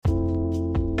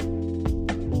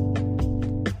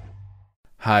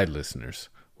Hi, listeners.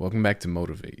 Welcome back to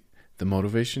Motivate, the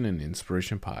Motivation and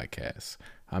Inspiration Podcast.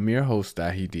 I'm your host,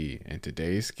 Dahidi, and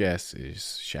today's guest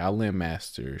is Shaolin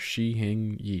Master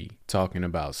Shi-Hing Yi, talking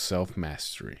about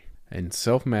self-mastery. And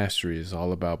self-mastery is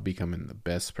all about becoming the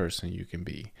best person you can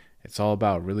be. It's all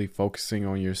about really focusing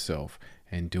on yourself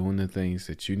and doing the things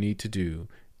that you need to do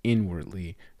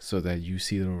inwardly so that you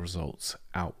see the results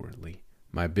outwardly.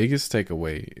 My biggest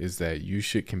takeaway is that you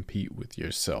should compete with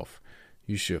yourself.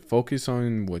 You should focus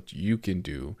on what you can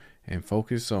do and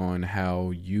focus on how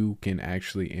you can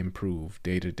actually improve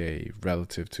day to day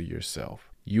relative to yourself.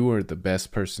 You are the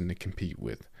best person to compete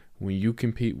with. When you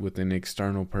compete with an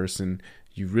external person,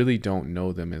 you really don't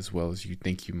know them as well as you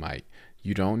think you might.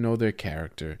 You don't know their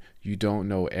character. You don't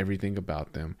know everything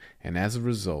about them. And as a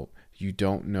result, you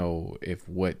don't know if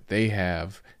what they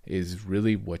have is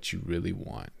really what you really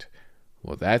want.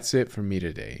 Well, that's it for me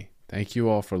today. Thank you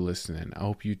all for listening. I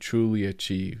hope you truly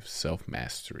achieve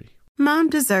self-mastery. Mom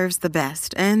deserves the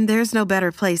best, and there's no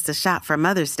better place to shop for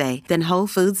Mother's Day than Whole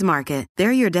Foods Market.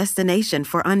 They're your destination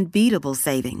for unbeatable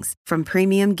savings, from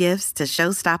premium gifts to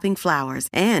show-stopping flowers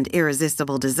and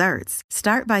irresistible desserts.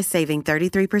 Start by saving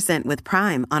 33% with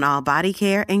Prime on all body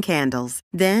care and candles.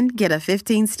 Then get a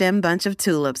 15-stem bunch of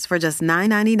tulips for just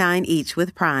 $9.99 each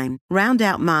with Prime. Round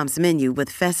out Mom's menu with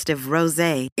festive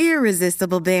rosé,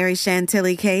 irresistible berry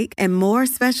chantilly cake, and more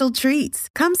special treats.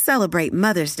 Come celebrate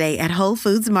Mother's Day at Whole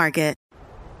Foods Market.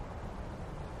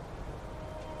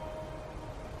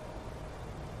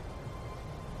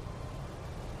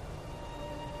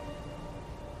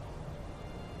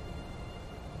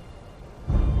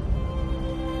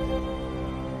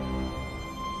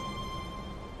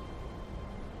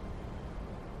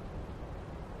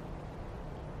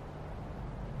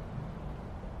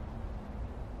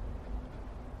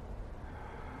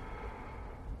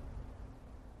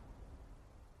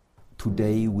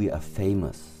 Today we are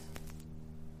famous,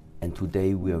 and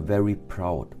today we are very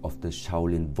proud of the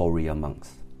Shaolin warrior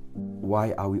monks.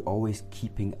 Why are we always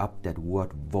keeping up that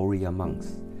word warrior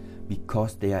monks?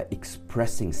 Because they are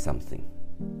expressing something.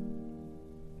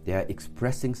 They are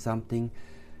expressing something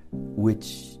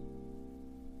which,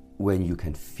 when you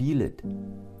can feel it,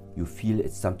 you feel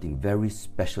it's something very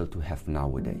special to have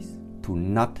nowadays. To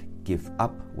not give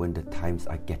up when the times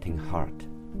are getting hard.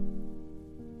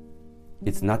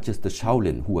 It's not just the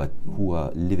Shaolin who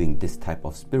are living this type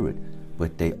of spirit,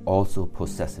 but they also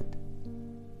possess it.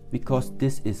 Because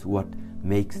this is what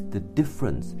makes the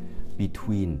difference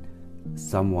between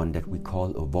someone that we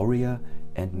call a warrior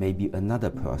and maybe another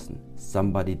person,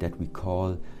 somebody that we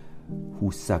call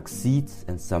who succeeds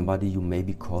and somebody you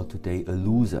maybe call today a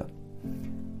loser.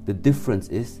 The difference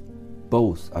is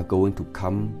both are going to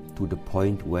come to the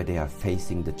point where they are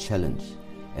facing the challenge,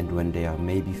 and when they are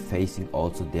maybe facing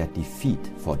also their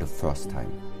defeat for the first time.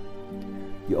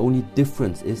 The only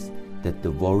difference is that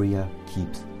the warrior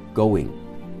keeps going.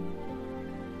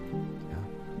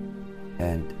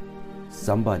 And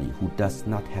somebody who does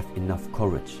not have enough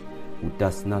courage, who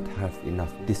does not have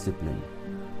enough discipline,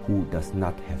 who does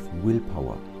not have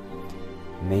willpower,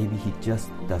 maybe he just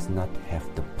does not have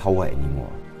the power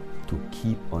anymore to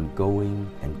keep on going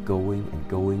and going and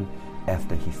going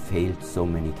after he failed so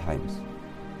many times.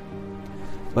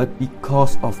 But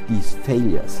because of these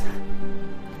failures,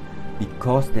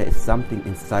 because there is something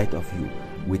inside of you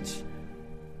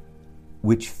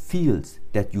which feels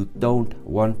that you don't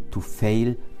want to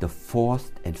fail the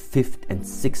fourth and fifth and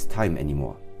sixth time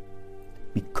anymore,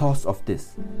 because of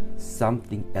this,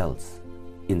 something else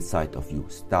inside of you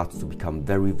starts to become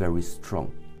very, very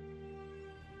strong.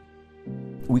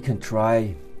 We can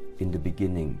try in the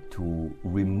beginning to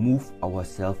remove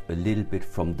ourselves a little bit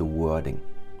from the wording.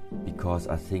 Because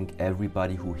I think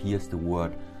everybody who hears the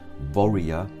word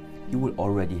warrior, he will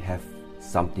already have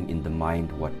something in the mind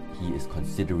what he is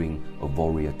considering a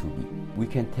warrior to be. We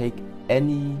can take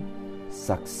any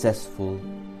successful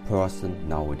person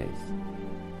nowadays.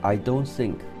 I don't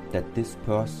think that this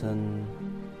person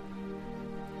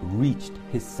reached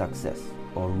his success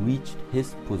or reached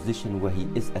his position where he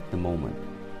is at the moment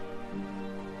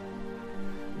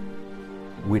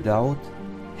without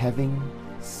having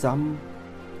some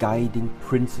guiding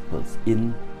principles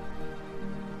in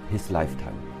his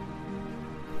lifetime.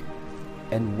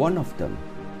 And one of them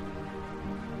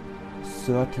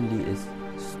certainly is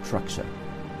structure.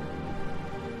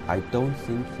 I don't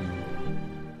think he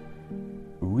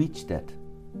reached that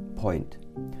point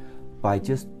by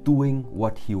just doing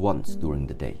what he wants during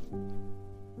the day.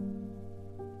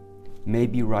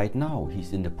 Maybe right now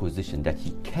he's in the position that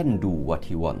he can do what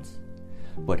he wants,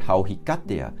 but how he got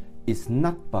there is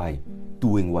not by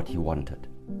doing what he wanted.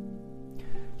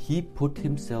 He put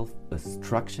himself a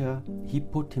structure, he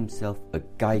put himself a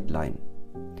guideline.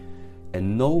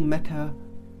 And no matter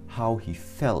how he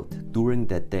felt during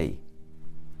that day,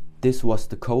 this was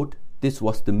the code, this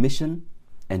was the mission,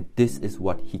 and this is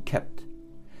what he kept.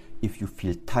 If you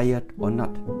feel tired or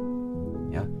not,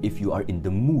 if you are in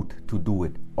the mood to do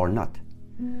it or not,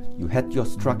 you had your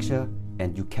structure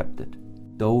and you kept it.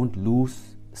 Don't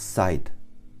lose sight.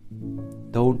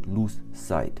 Don't lose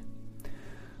sight.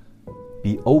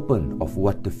 Be open of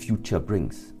what the future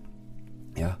brings.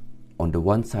 On the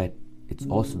one side, it's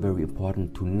also very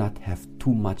important to not have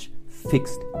too much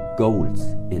fixed goals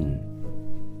in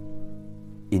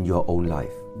your own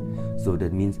life. So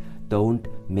that means don't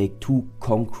make too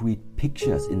concrete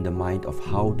pictures in the mind of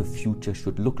how the future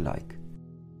should look like.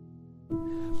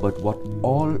 But what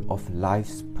all of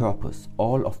life's purpose,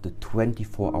 all of the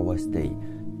 24 hours day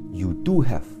you do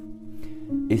have,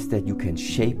 is that you can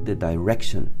shape the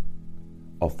direction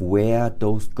of where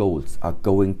those goals are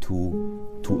going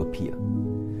to appear.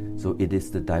 So it is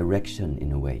the direction,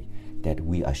 in a way, that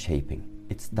we are shaping.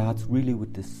 It starts really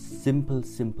with the simple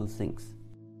things.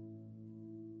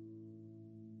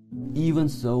 Even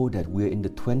so that we're in the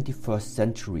 21st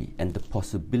century and the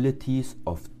possibilities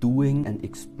of doing and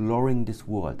exploring this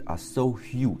world are so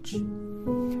huge,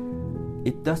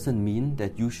 it doesn't mean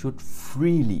that you should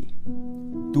freely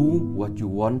do what you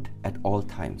want at all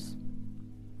times.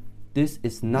 This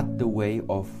is not the way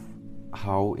of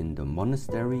how in the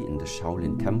monastery, in the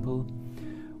Shaolin Temple,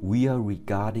 we are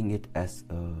regarding it as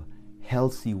a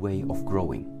healthy way of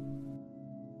growing.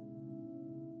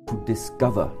 To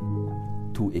discover,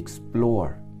 to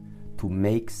explore, to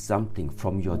make something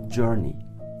from your journey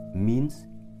means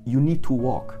you need to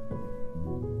walk.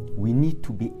 We need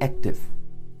to be active.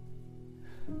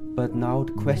 But now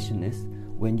the question is,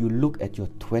 when you look at your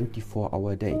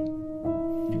 24-hour day,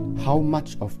 how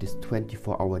much of this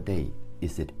 24-hour day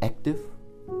is it active,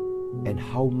 and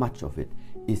how much of it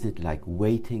is it like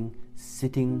waiting,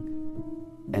 sitting,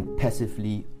 and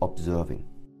passively observing?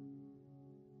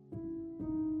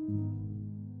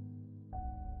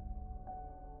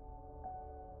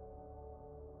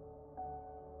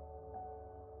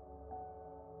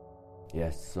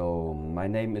 Yes, so my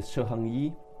name is Shiheng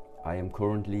Yi. I am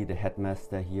currently the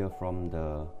headmaster here from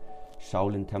the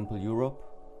Shaolin Temple Europe.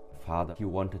 Father, he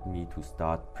wanted me to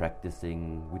start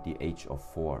practicing with the age of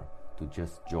 4, to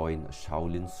just join a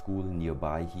Shaolin school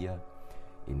nearby here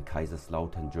in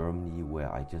Kaiserslautern, Germany,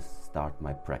 where I just start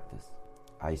my practice.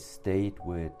 I stayed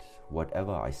with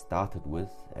whatever I started with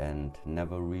and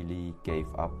never really gave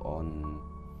up on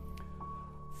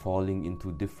falling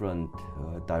into different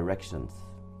directions.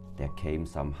 There came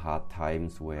some hard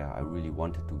times where I really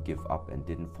wanted to give up and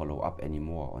didn't follow up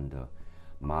anymore on the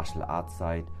martial arts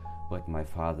side. But my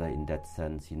father, in that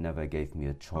sense, he never gave me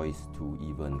a choice to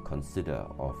even consider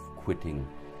of quitting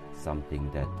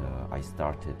something that I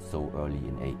started so early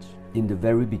in age. In the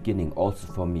very beginning, also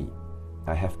for me,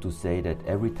 I have to say that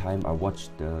every time I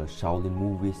watched the Shaolin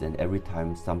movies and every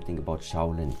time something about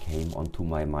Shaolin came onto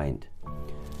my mind,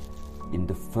 in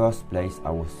the first place,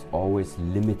 I was always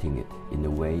limiting it in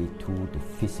a way to the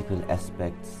physical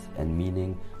aspects and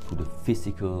meaning to the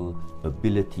physical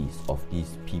abilities of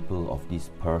these people, of these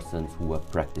persons who were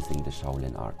practicing the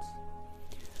Shaolin arts.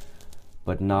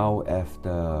 But now,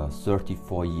 after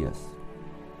 34 years,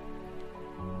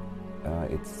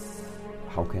 it's,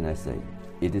 how can I say,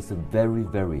 it is a very,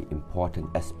 very important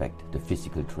aspect, the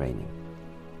physical training.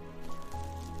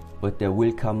 But there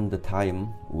will come the time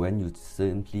when you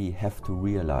simply have to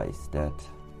realize that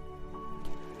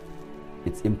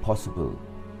it's impossible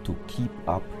to keep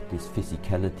up this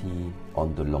physicality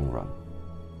on the long run.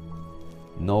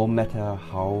 No matter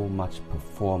how much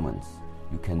performance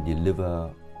you can deliver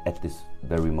at this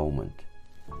very moment.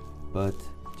 But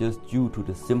just due to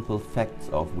the simple facts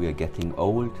of we are getting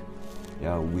old,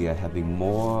 we are having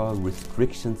more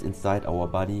restrictions inside our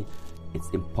body, it's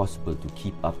impossible to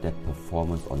keep up that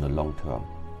performance on the long term.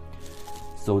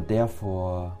 So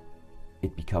therefore,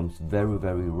 it becomes very,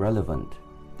 very relevant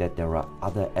that there are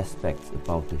other aspects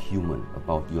about the human,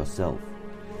 about yourself,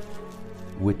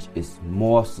 which is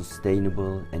more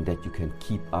sustainable and that you can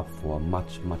keep up for a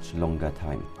much, much longer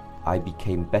time. I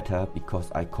became better because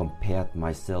I compared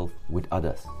myself with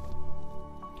others.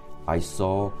 I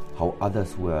saw how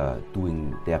others were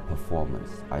doing their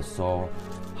performance. I saw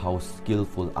how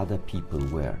skillful other people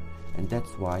were. And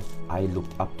that's why I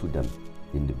looked up to them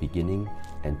in the beginning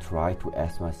and tried to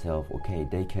ask myself, okay,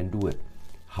 they can do it.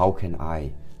 How can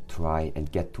I try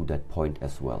and get to that point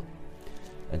as well?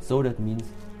 And so that means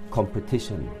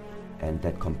competition and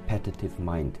that competitive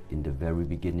mind in the very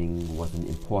beginning was an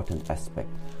important aspect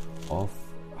of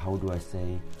how do I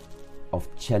say, of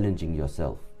challenging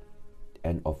yourself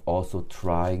and of also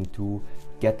trying to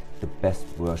get the best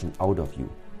version out of you.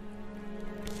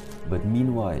 But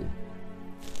meanwhile,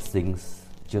 things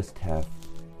just have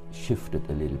shifted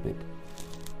a little bit.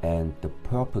 And the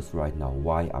purpose right now,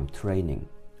 why I'm training,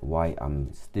 why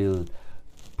I'm still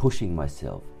pushing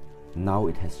myself, now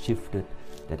it has shifted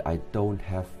that I don't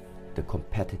have the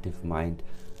competitive mind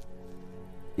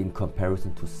in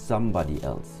comparison to somebody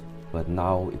else, but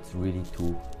now it's really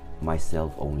to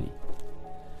myself only.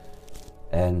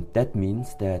 And that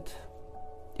means that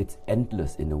it's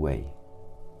endless in a way.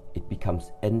 It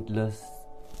becomes endless,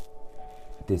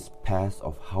 this path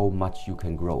of how much you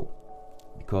can grow,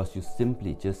 because you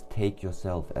simply just take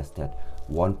yourself as that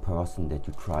one person that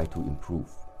you try to improve.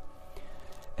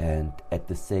 And at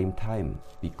the same time,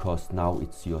 because now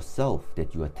it's yourself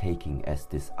that you are taking as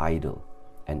this idol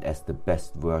and as the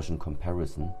best version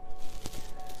comparison,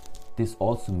 this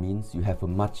also means you have a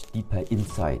much deeper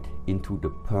insight into the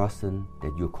person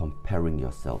that you're comparing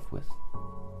yourself with.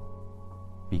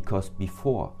 Because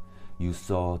before, you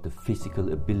saw the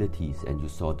physical abilities and you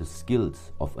saw the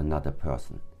skills of another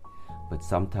person, but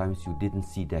sometimes you didn't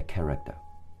see their character.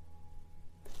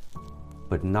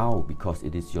 But now, because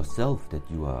it is yourself that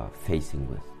you are facing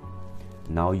with,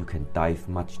 now you can dive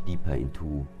much deeper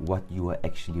into what you are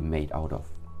actually made out of.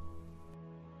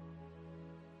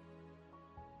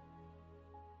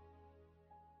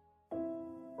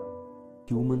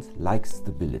 Humans like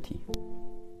stability.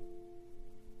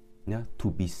 Yeah,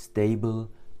 to be stable,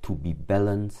 to be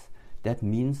balanced. That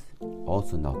means,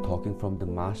 also now talking from the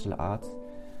martial arts,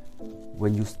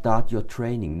 when you start your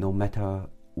training, no matter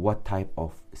what type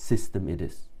of system it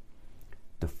is,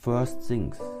 the first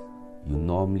things you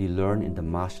normally learn in the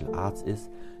martial arts is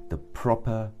the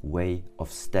proper way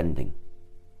of standing,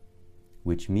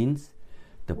 which means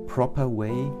the proper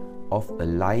way of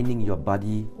aligning your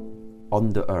body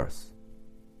on the earth.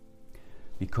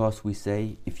 Because we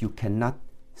say, if you cannot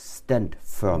stand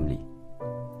firmly,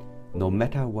 no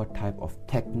matter what type of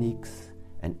techniques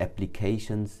and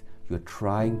applications you're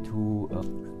trying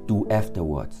to do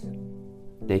afterwards,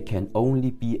 they can only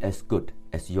be as good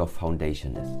as your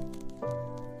foundation is.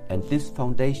 And this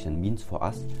foundation means for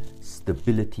us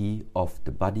stability of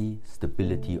the body,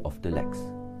 stability of the legs.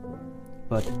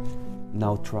 But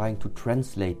now trying to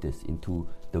translate this into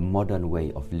the modern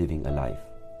way of living a life,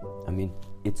 I mean,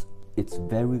 it's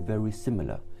very, very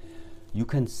similar. You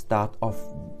can start off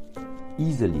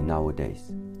easily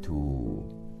nowadays to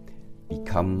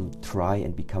try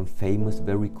and become famous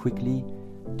very quickly,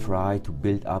 try to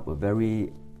build up a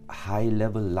very high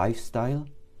level lifestyle.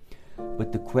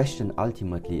 But the question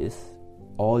ultimately is,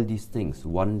 all these things,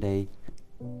 one day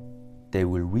they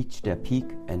will reach their peak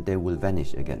and they will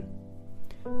vanish again.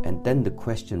 And then the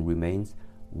question remains,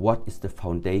 what is the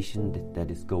foundation that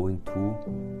is going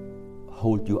to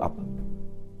hold you up?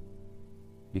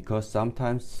 Because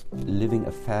sometimes living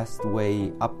a fast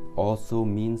way up also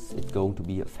means it's going to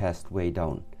be a fast way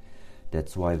down.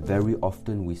 That's why very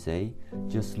often we say,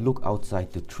 just look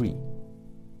outside the tree.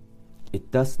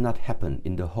 It does not happen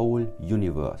in the whole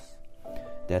universe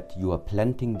that you are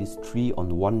planting this tree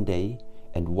on one day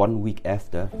and 1 week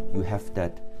after you have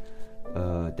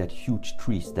that huge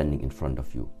tree standing in front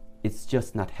of you. It's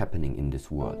just not happening in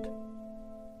this world.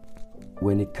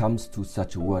 When it comes to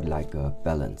such a word like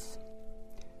balance,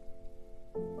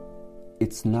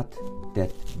 it's not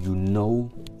that you know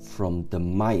from the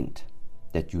mind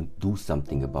that you do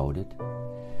something about it.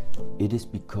 It is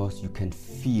because you can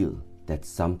feel that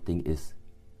something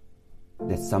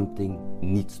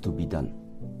needs to be done.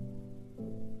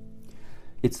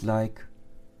 It's like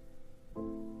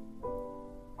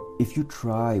if you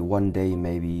try one day,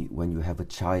 maybe when you have a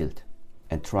child,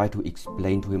 and try to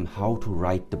explain to him how to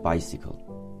ride the bicycle.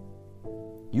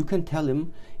 You can tell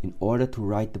him, in order to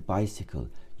ride the bicycle,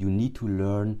 you need to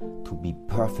learn to be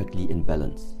perfectly in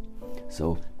balance.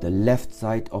 So the left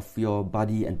side of your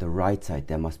body and the right side,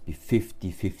 there must be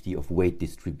 50-50 of weight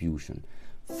distribution.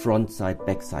 Front side,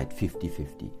 back side,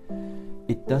 50-50.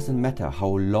 It doesn't matter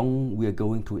how long we are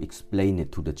going to explain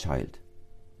it to the child.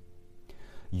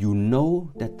 You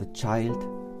know that the child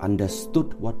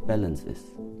understood what balance is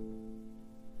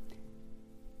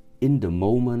in the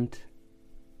moment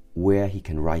where he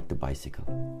can ride the bicycle.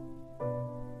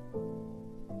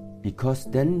 Because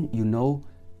then you know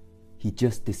he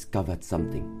just discovered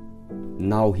something.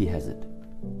 Now he has it.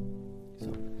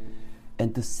 So,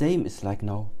 and the same is like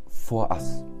now for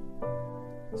us.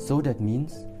 So that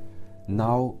means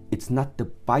now it's not the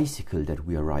bicycle that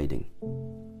we are riding.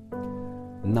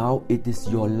 Now it is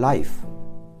your life.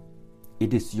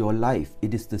 It is your life.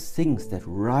 It is the things that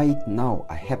right now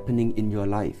are happening in your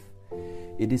life.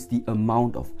 It is the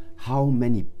amount of how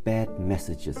many bad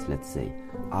messages, let's say,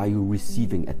 are you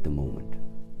receiving at the moment.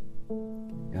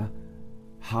 Yeah?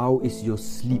 How is your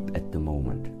sleep at the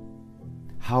moment?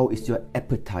 How is your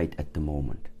appetite at the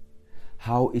moment?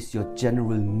 How is your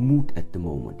general mood at the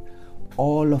moment?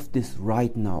 All of this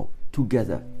right now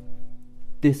together,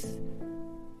 this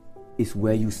is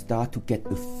where you start to get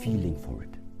a feeling for it.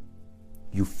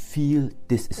 You feel,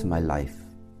 this is my life.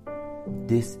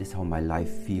 This is how my life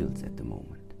feels at the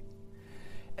moment.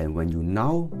 And when you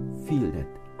now feel that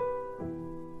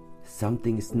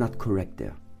something is not correct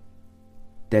there,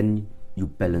 then you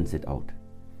balance it out.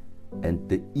 And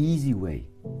the easy way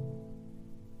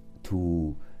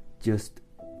to just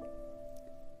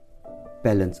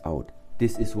balance out,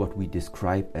 this is what we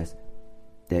describe as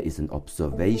there is an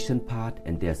observation part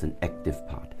and there's an active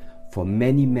part. For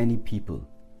many, many people,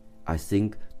 I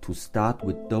think to start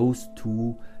with those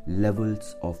two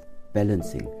levels of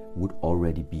balancing would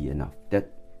already be enough.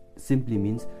 That simply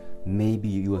means maybe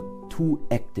you are too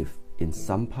active in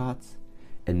some parts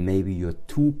and maybe you're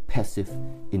too passive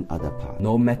in other parts.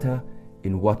 No matter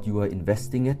in what you are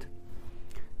investing it,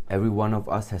 every one of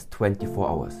us has 24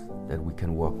 hours that we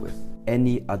can work with.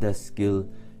 Any other skill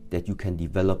that you can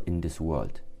develop in this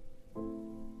world,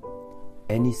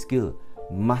 any skill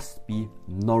must be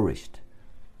nourished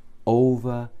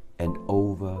over and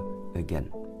over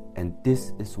again. And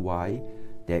this is why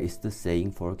there is the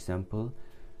saying, for example,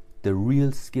 the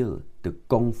real skill, the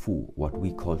Gong Fu, what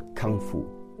we call Kung Fu,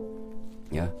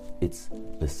 yeah, it's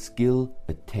a skill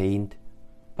attained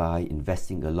by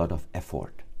investing a lot of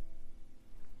effort.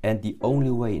 And the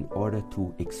only way in order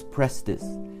to express this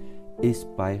is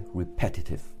by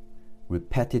repetitive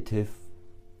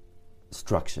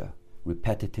structure,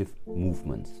 repetitive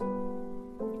movements.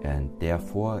 And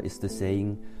therefore is the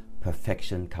saying,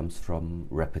 perfection comes from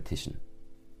repetition.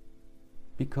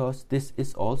 Because this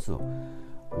is also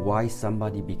why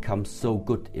somebody becomes so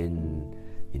good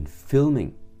in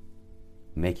filming,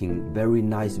 making very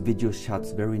nice video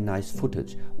shots, very nice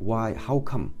footage. Why? How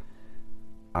come?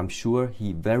 I'm sure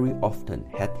he very often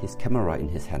had his camera in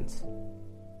his hands.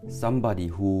 Somebody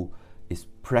who is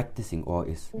practicing or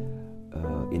is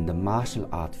in the martial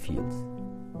art fields,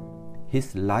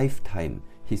 his lifetime,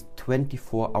 his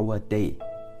 24-hour day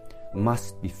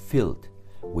must be filled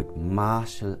with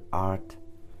martial art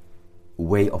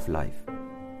way of life.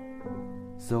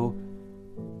 So,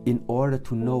 in order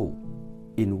to know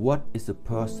in what is a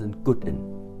person good in,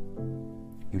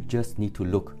 you just need to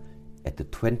look at the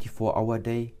 24-hour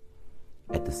day,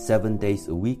 at the 7 days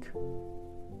a week,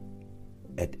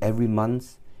 at every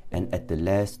month, and at the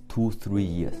last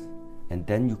 2-3 years. And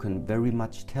then you can very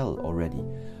much tell already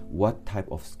what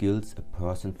type of skills a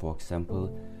person, for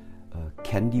example,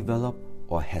 can develop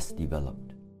or has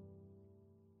developed.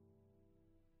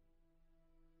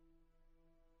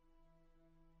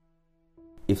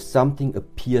 If something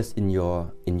appears in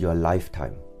your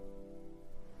lifetime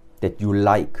that you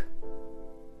like,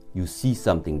 you see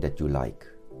something that you like,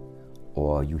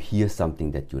 or you hear something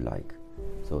that you like,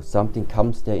 so something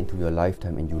comes there into your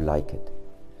lifetime and you like it,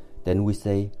 then we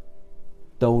say,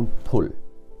 don't pull.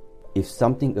 If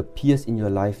something appears in your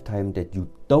lifetime that you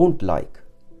don't like,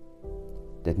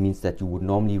 that means that you would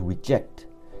normally reject.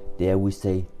 There we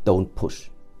say, don't push.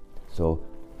 So,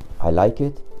 I like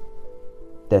it.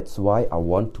 That's why I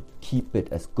want to keep it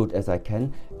as good as I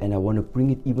can, and I want to bring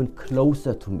it even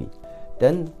closer to me.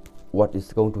 Then what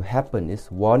is going to happen is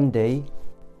one day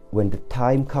when the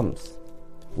time comes,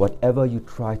 whatever you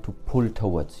try to pull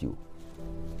towards you,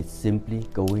 it's simply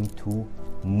going to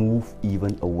move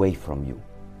even away from you.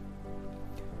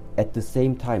 At the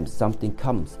same time, something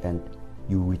comes and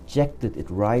you rejected it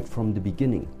right from the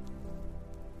beginning.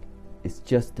 It's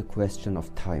just a question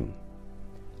of time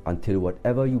until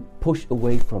whatever you push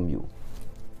away from you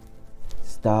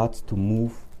starts to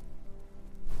move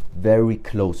very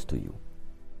close to you.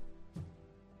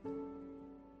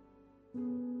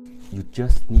 You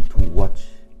just need to watch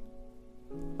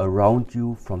around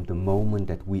you from the moment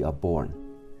that we are born.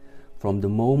 From the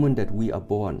moment that we are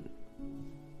born,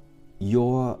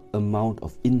 your amount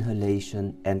of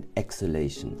inhalation and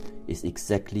exhalation is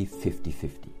exactly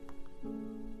 50-50.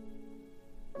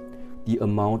 The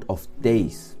amount of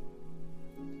days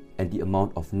and the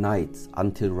amount of nights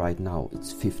until right now,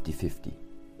 it's 50-50.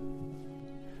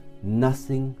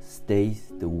 Nothing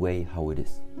stays the way how it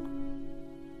is.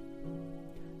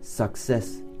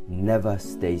 Success never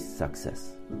stays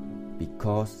success,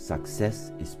 because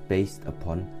success is based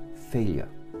upon failure.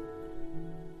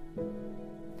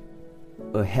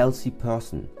 A healthy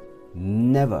person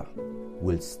never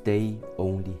will stay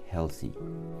only healthy.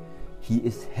 He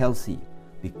is healthy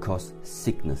because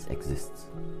sickness exists.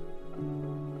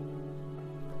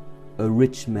 A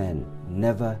rich man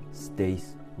never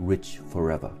stays rich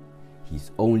forever.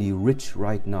 He's only rich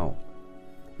right now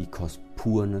because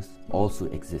poorness also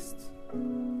exists.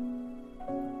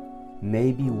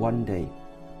 Maybe one day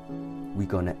we're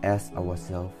gonna ask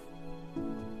ourselves,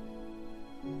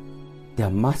 there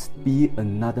must be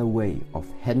another way of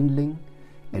handling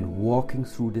and walking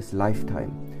through this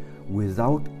lifetime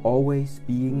without always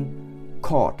being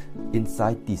caught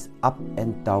inside these up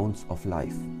and downs of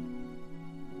life.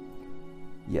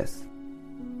 Yes,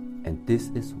 and this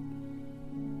is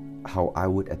how I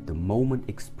would at the moment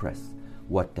express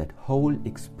what that whole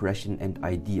expression and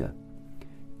idea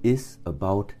is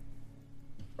about: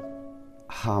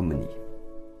 harmony,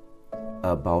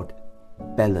 about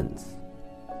balance,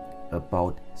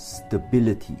 about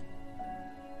stability,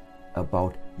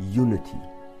 about unity.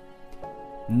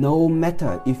 No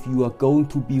matter if you are going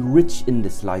to be rich in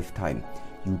this lifetime,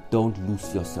 you don't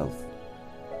lose yourself.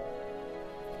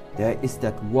 There is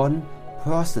that one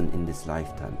person in this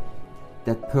lifetime.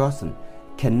 That person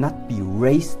cannot be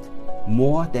raised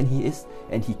more than he is,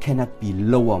 and he cannot be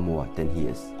lower more than he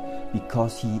is,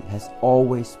 because he has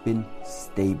always been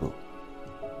stable.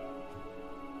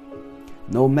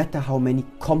 No matter how many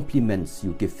compliments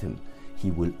you give him,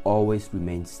 he will always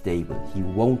remain stable. He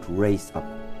won't raise up.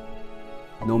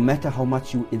 No matter how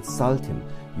much you insult him,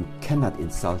 you cannot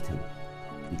insult him,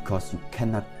 because you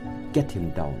cannot get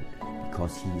him down,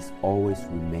 because he is always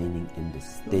remaining in the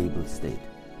stable state.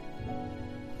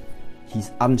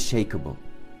 He's unshakable.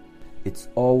 It's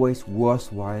always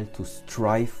worthwhile to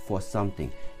strive for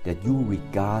something that you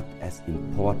regard as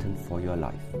important for your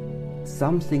life.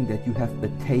 Something that you have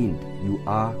attained, you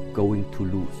are going to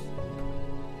lose.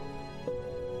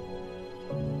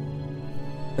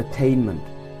 Attainment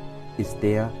is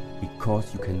there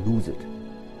because you can lose it.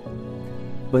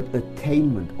 But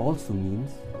attainment also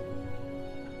means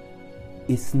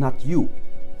it's not you.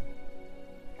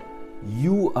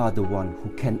 You are the one who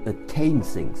can attain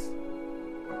things.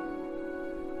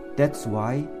 That's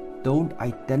why don't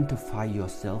identify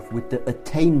yourself with the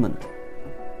attainment.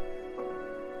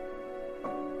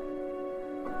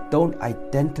 Don't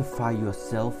identify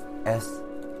yourself as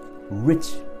rich.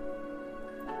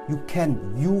 You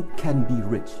can be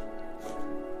rich,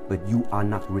 but you are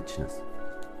not richness.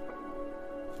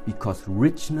 Because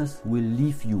richness will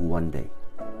leave you one day.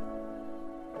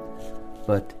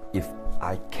 But if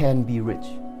I can be rich,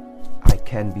 I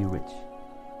can be rich.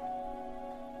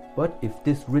 But if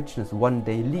this richness one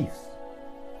day leaves,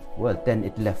 well, then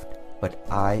it left, but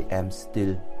I am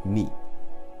still me.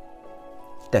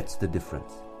 That's the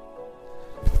difference.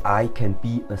 I can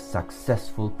be a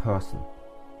successful person,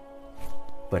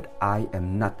 but I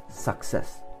am not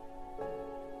success.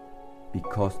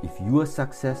 Because if you are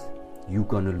success, you're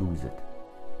gonna lose it.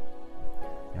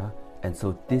 Yeah? And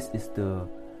so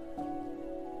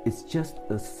it's just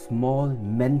a small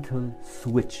mental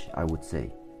switch, I would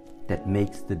say, that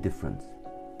makes the difference.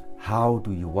 How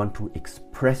do you want to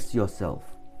express yourself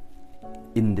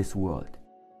in this world?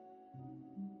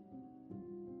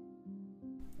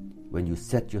 When you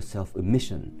set yourself a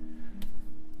mission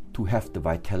to have the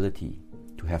vitality,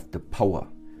 to have the power,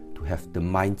 to have the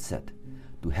mindset,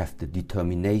 to have the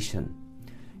determination,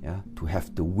 to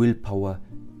have the willpower,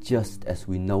 just as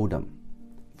we know them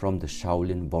from the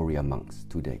Shaolin warrior monks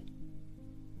today.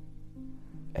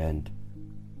 And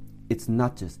it's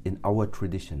not just in our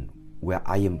tradition where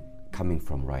I am coming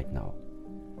from right now.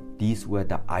 These were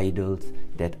the idols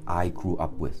that I grew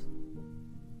up with.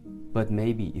 But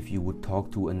maybe if you would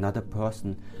talk to another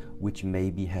person which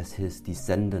maybe has his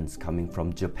descendants coming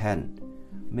from Japan,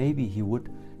 maybe he would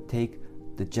take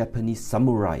the Japanese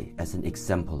samurai as an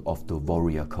example of the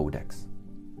warrior codex.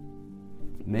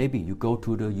 Maybe you go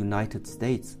to the United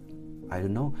States, I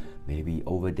don't know, maybe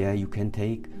over there you can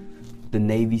take the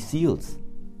Navy SEALs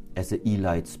as an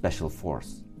elite special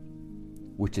force,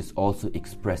 which is also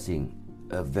expressing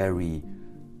a very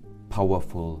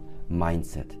powerful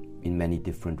mindset in many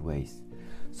different ways.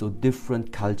 So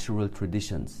different cultural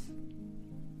traditions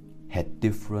had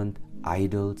different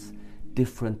idols,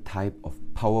 different type of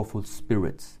powerful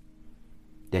spirits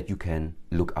that you can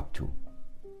look up to.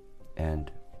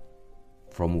 And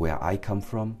from where I come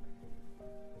from,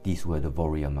 these were the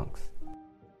warrior monks.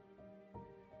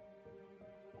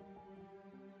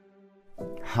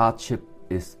 Hardship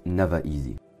is never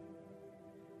easy.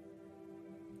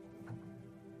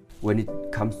 When it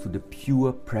comes to the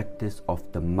pure practice of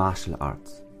the martial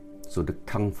arts, so the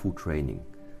Kung Fu training,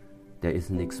 there is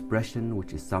an expression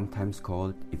which is sometimes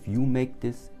called, if you make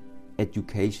this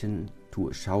education to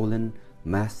a Shaolin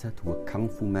master, to a Kung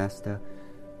Fu master,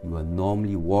 you are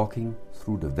normally walking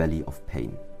through the valley of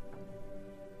pain.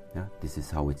 Yeah, this is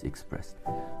how it's expressed,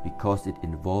 because it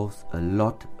involves a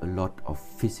lot of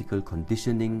physical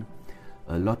conditioning,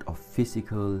 a lot of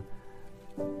physical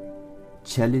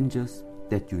challenges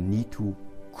that you need to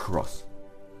cross.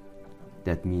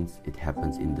 That means it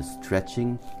happens in the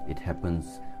stretching, it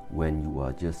happens when you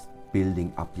are just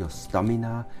building up your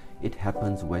stamina, it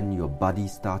happens when your body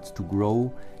starts to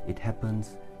grow, it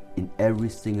happens in every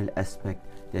single aspect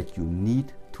that you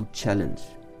need to challenge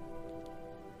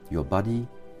your body,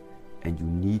 and you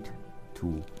need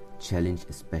to challenge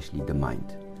especially the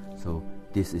mind. So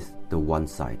this is the one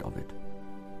side of it.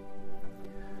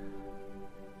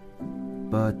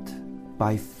 But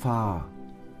by far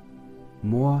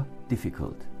more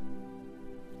difficult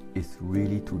is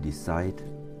really to decide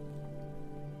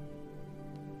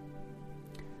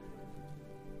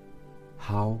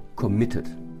how committed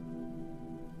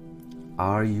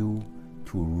are you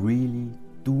to really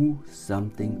do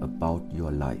something about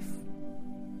your life.